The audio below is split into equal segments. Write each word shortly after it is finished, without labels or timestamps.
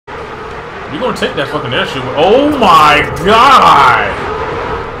You're gonna take that fucking airship. Oh my god!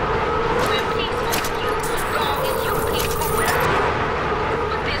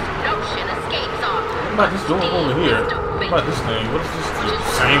 What about this door over here? What about this thing? What is this?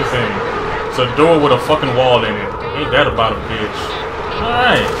 Same thing. It's a door with a fucking wall in it. Ain't that about a bitch?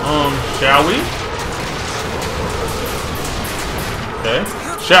 Alright, shall we? Okay.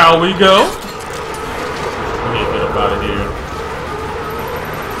 Shall we go? Let me get up out of here.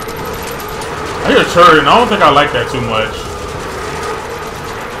 I hear a turret, and I don't think I like that too much.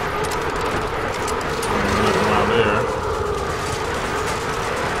 Nothing around there.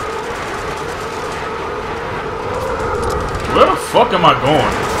 Where the fuck am I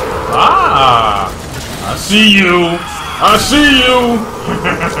going? Ah! I see you! I see you!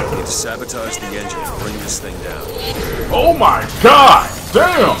 Need to sabotage the engine and bring this thing down. Oh my god!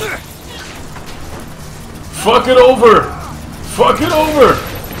 Damn! Fuck it over! Fuck it over!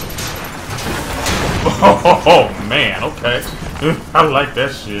 Oh man, okay. I like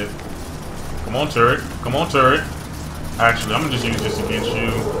that shit. Come on, turret. Come on, turret. Actually, I'm gonna just use this against you.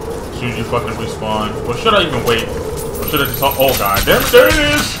 As soon as you fucking respawn. Or should I even wait? Or should I just... Oh god, damn, there it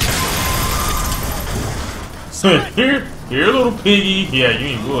is! Here, little piggy. Yeah, you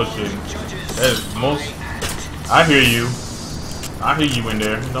ain't bullshitting. That is most... I hear you. I hear you in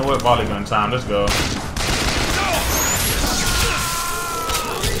there. You know what? Volley gun time. Let's go.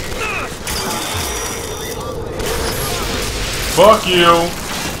 Fuck you!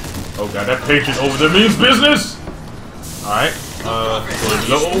 Oh god, that patient over there means business! Alright, where we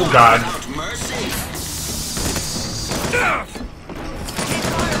go? Oh god.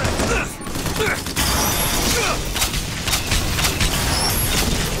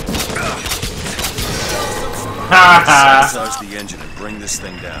 Sabotage the engine and bring this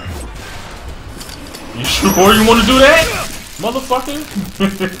thing down. You sure you want to do that? Motherfucker?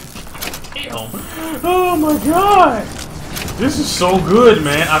 Damn. Oh my god! This is so good,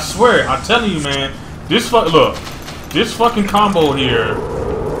 man. I swear. I'm telling you, man. This fucking combo here,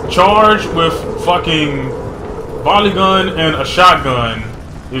 charged with fucking volley gun and a shotgun,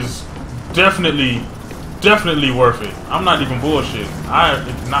 is definitely worth it. I'm not even bullshit. I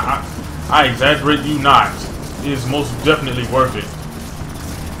exaggerate you not. It is most definitely worth it.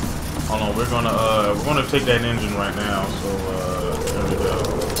 Hold on, we're gonna take that engine right now. So there we go.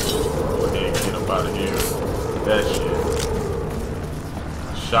 Go ahead and get up out of here. That shit.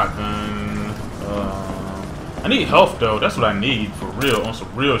 Shotgun. I need health though. That's what I need for real. On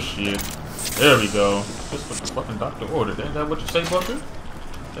some real shit. There we go. That's what the fucking doctor ordered. Ain't that what you say, Bucker?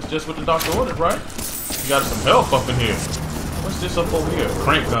 That's just what the doctor ordered, right? You got some health up in here. What's this up over here?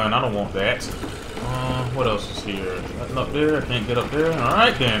 Crank gun. I don't want that. What else is here? Nothing up there. I can't get up there. All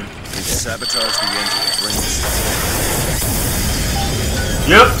right then. Sabotage the engine and bring this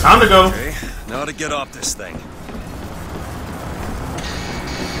thing. Yep. Time to go. Okay. Now to get off this thing.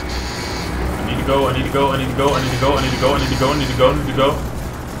 I need to go, I need to go, I need to go, I need to go, I need to go, I need to go, I need to go, I need to go.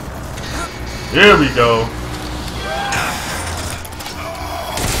 Here we go.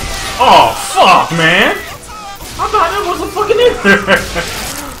 Oh, fuck, man. I thought that was a fucking enemy.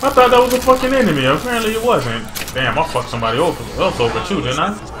 I thought that was a fucking enemy. Apparently it wasn't. Damn, I fucked somebody else over too, didn't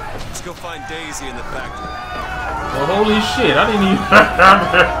I? Let's go find Daisy in the factory. Well, holy shit. I didn't even...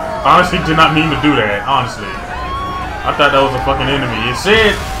 honestly did not mean to do that, honestly. I thought that was a fucking enemy. It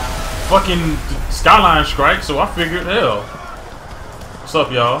said... fucking skyline strike, so I figured, hell. What's up,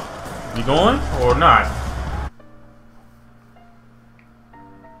 y'all? You going or not?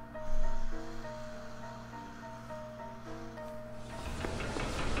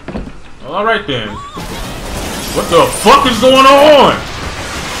 All right then. What the fuck is going on?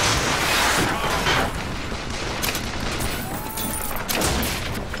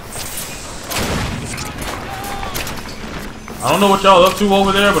 I don't know what y'all up to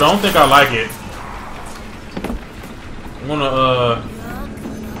over there, but I don't think I like it. I'm gonna,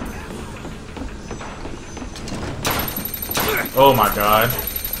 oh my god.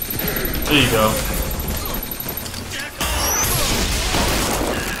 There you go.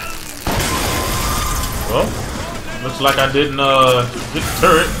 Well, looks like I didn't, get the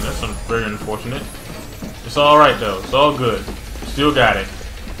turret. That's very unfortunate. It's alright though. It's all good. Still got it.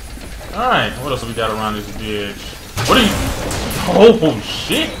 Alright, what else have we got around this bitch? What are you... Oh,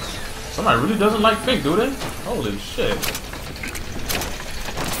 shit! Somebody really doesn't like Fink, do they? Holy shit.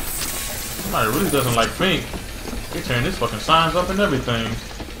 Somebody really doesn't like Fink. They're tearing this fucking signs up and everything.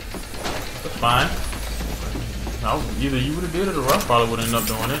 That's fine. Either you would have did it or I probably would end up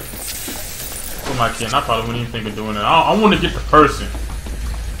doing it. Who am I kidding? I probably wouldn't even think of doing it. I want to get the person.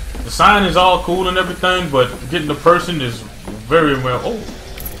 The sign is all cool and everything, but getting the person is very well... Oh!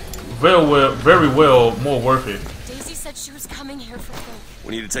 very well more worth it. Daisy said she was coming here for food.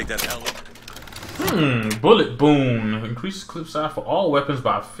 We need to take that L. Bullet boon. Increases clip size for all weapons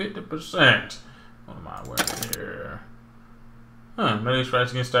by 50%. What am I wearing here? Melee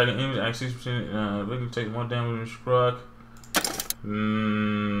strikes against staggering enemies. Access percent. They can take more damage when struck.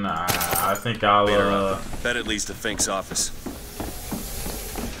 Nah, I think I'll Bet at least to Fink's office.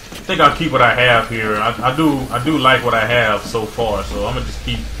 I think I'll keep what I have here. I do like what I have so far, so I'm gonna just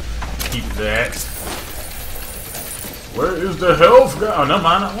keep that. Where is the health guy? Oh, never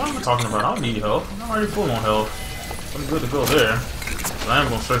mind. What am I talking about? I don't need health. I'm already full on health. I'm good to go there. So I am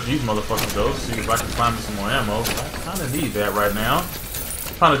gonna search these motherfuckers though, see if I can find me some more ammo. I kinda need that right now.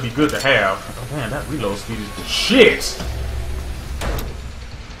 Probably be good to have. Oh man, that reload speed is the shit!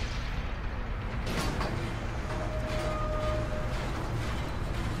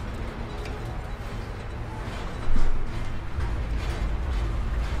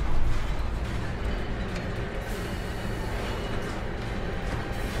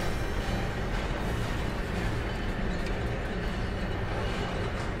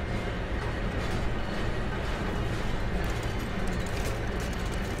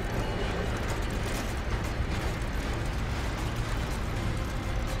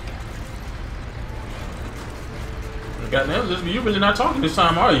 Goddamn, you really not talking this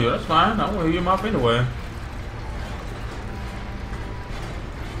time, are you? That's fine. I want to hear your mouth anyway.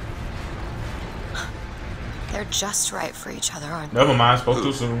 They're just right for each other, aren't they? Never mind, spoke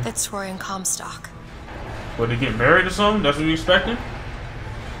too soon. Fitzroy and Comstock. What, they get married or something? That's what you expecting?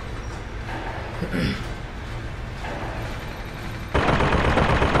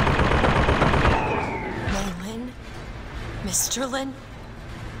 Lynn? Mr. Lynn?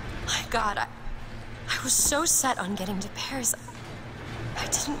 My God, I was so set on getting to Paris. I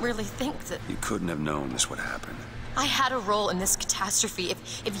didn't really think that... You couldn't have known this would happen. I had a role in this catastrophe.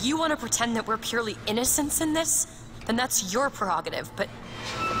 If you want to pretend that we're purely innocents in this, then that's your prerogative, but...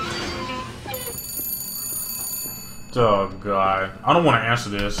 Oh, God. I don't want to answer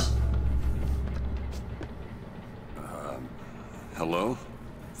this. Hello?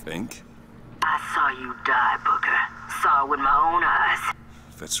 Fink? I saw you die, Booker. Saw it with my own eyes.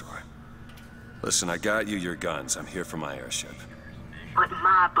 Fitzroy. Listen, I got you your guns. I'm here for my airship. But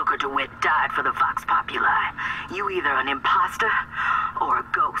my Booker DeWitt died for the Vox Populi. You either an imposter or a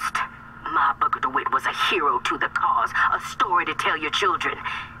ghost. My Booker DeWitt was a hero to the cause, a story to tell your children.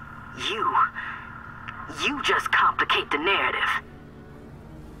 You just complicate the narrative.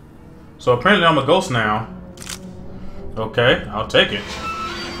 So apparently I'm a ghost now. Okay, I'll take it.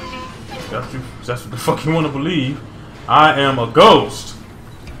 That's what the fuck you want to believe. I am a ghost.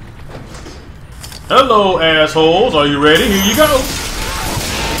 Hello, assholes. Are you ready? Here you go.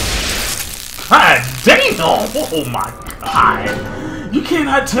 God damn! Oh my God! You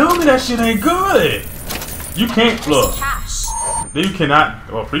cannot tell me that shit ain't good. You can't look. You cannot.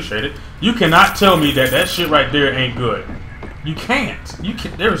 Oh, appreciate it. You cannot tell me that that shit right there ain't good. You can't. You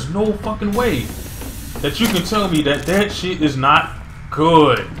can. There is no fucking way that you can tell me that that shit is not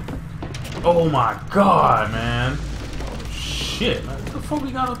good. Oh my God, man. Oh shit. What the fuck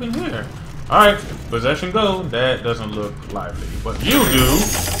we got up in here? Alright, possession go. That doesn't look lively. But you do.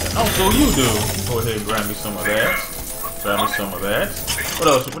 Also you do. Go ahead and grab me some of that. Grab me some of that. What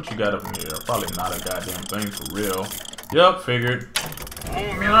else? What you got up in here? Probably not a goddamn thing for real. Yup, figured.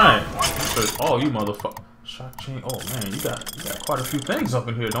 Alright. Oh, you motherfucker. Shock chain. Oh man, you got quite a few things up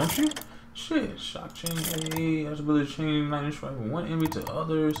in here, don't you? Shit. Shock chain A. Has ability to change lightning strike from one enemy to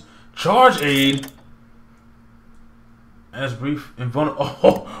others. Charge aid. As brief and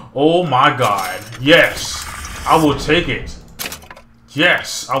vulnerable. Oh my God. Yes. I will take it.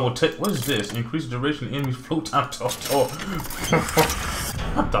 Yes. I will take. What is this? Increase duration of enemies float time to. I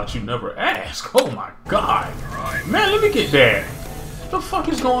thought you'd never ask. Oh my God. Man, let me get that. What the fuck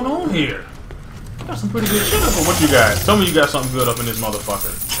is going on here? Got some pretty good shit up. What you got? Tell me you got something good up in this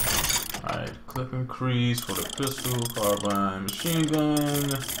motherfucker. Alright. Clip increase for the pistol, carbine, machine gun.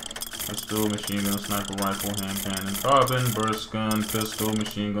 Pistol, machine gun, sniper rifle, hand cannon, carbine, burst gun, pistol,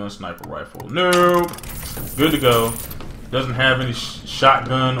 machine gun, sniper rifle. Nope. Good to go. Doesn't have any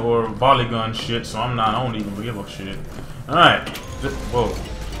shotgun or volley gun shit, so I don't even give a shit. Alright. Whoa.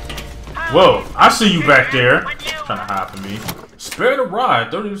 Whoa. I see you back there. Trying to hide from me. Spare the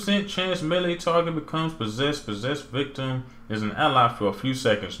ride. 30% chance melee target becomes possessed. Possessed victim is an ally for a few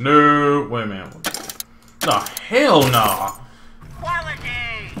seconds. No. Wait a minute. No. Hell no.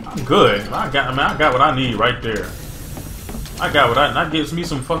 I'm good. I got what I need right there. I got what that gives me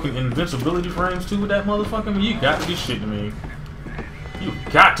some fucking invincibility frames too with that motherfucker. You got to be shitting me. You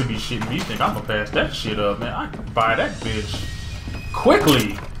got to be shitting me. You think I'm gonna pass that shit up, man? I can buy that bitch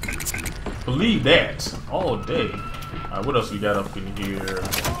quickly. Believe that. All day. Alright, what else we got up in here?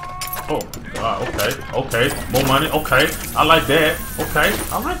 Oh, God, okay. Okay. More money. Okay. I like that. Okay.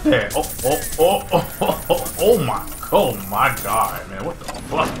 I like that. Oh my God, man. What the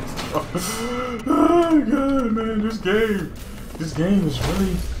fuck? Oh, God, man. This game is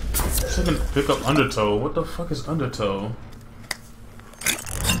really... Second, pick up Undertow. What the fuck is Undertow?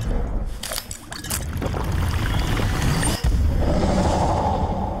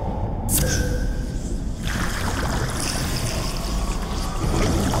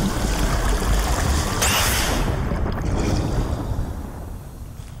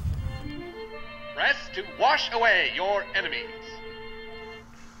 Press to wash away your enemies.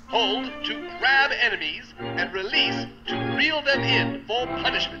 Hold to grab enemies and release to reel them in for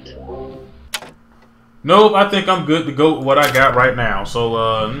punishment. Nope, I think I'm good to go with what I got right now. So,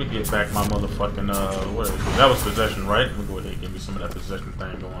 let me get back my motherfucking, what is it? That was possession, right? Let me go ahead and give me some of that possession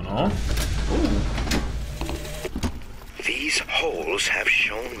thing going on. Ooh. These holes have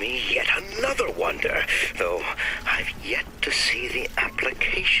shown me yet another wonder, though I've yet to see the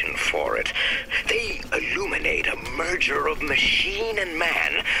application for it. They illuminate a merger of machine and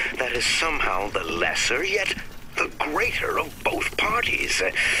man that is somehow the lesser, yet the greater of both parties.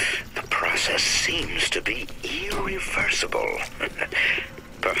 The process seems to be irreversible.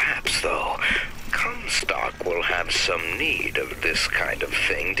 Perhaps, though, Comstock will have some need of this kind of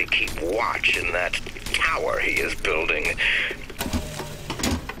thing to keep watch in that tower he is building.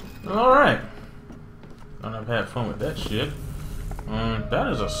 Alright. I've had fun with that shit. That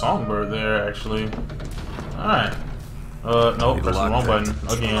is a songbird there, actually. Alright. Nope, press the wrong button.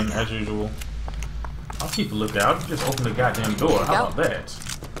 Again, as usual. I'll keep a lookout. Just open the goddamn door. How about that?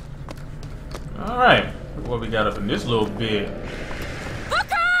 Alright. Look what we got up in this little bit.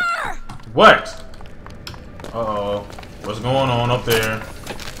 What? Uh-oh. What's going on up there?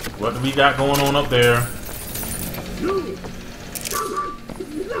 What do we got going on up there?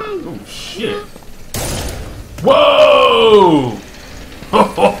 Oh, shit. Whoa! Ho,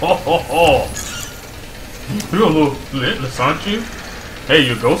 ho, ho, ho, ho. You're a little relentless, aren't you? Hey,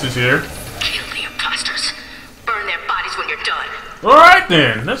 your ghost is here. Kill the imposters. Burn their bodies when you're done. Alright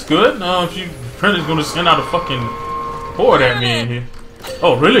then, that's good. Apparently gonna send out a fucking horde at me in here.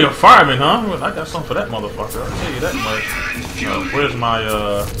 Oh, really? A fireman, huh? Well, I got something for that motherfucker. I'll tell you that much. Where's my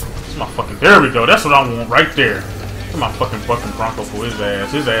fucking... There we go. That's what I want right there. Where's my fucking bucking Bronco for his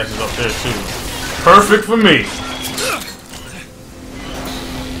ass? His ass is up there, too. Perfect for me.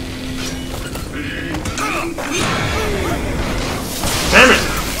 Damn it!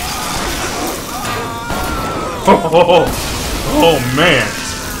 Oh, man.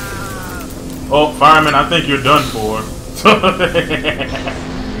 Oh, fireman, I think you're done for.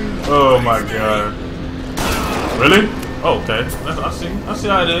 Oh my God! Really? Oh, okay. I see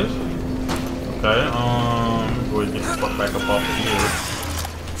how it is. Okay. Go ahead and get the fuck back up off of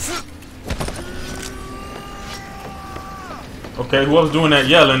here. Okay, whoever's doing that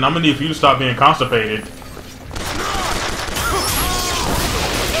yelling, I'm gonna need for you to stop being constipated.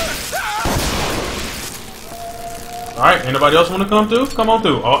 All right. Anybody else want to come through? Come on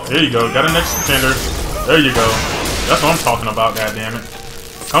through. Oh, here you go. Got a next contender. There you go. That's what I'm talking about, goddammit.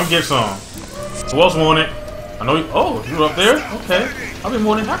 Come get some. Who else want it? I know you. Oh, you up there? Okay. I'll be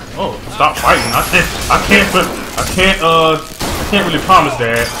more than happy. Oh, stop fighting. I can't really promise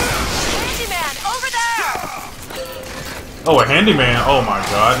that. Handyman, over there! Oh, a handyman. Oh my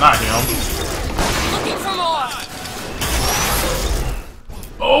God, not him. Looking for more.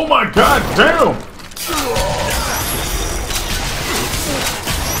 Oh my God, damn.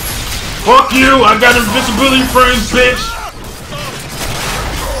 Fuck you! I got invisibility frames, bitch!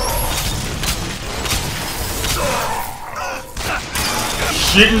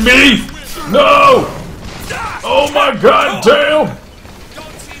 Shitting me? No! Oh my God, damn!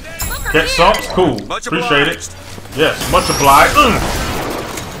 Get salts? Cool. Appreciate it. Yes, much obliged.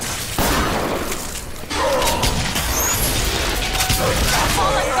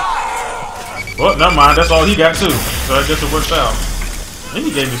 Well, never mind. That's all he got too. So I guess it works out. And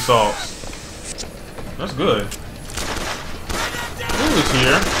he gave me salts. That's good. Who is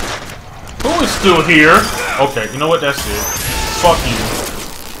here? Who is still here? Okay, you know what? That's it. Fuck you.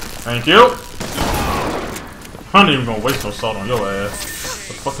 Thank you. I'm not even gonna waste no salt on your ass.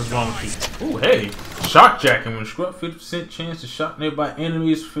 What the fuck is wrong with you? Ooh, hey. Shock jacking. When struck, 50% chance to shock nearby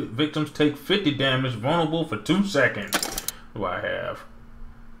enemies. Victims take 50 damage. Vulnerable for 2 seconds. What do I have?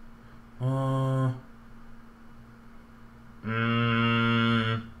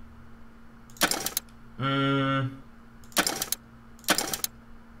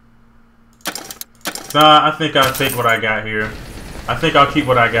 Nah, I think I'll take what I got here. I think I'll keep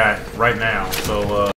what I got right now. So,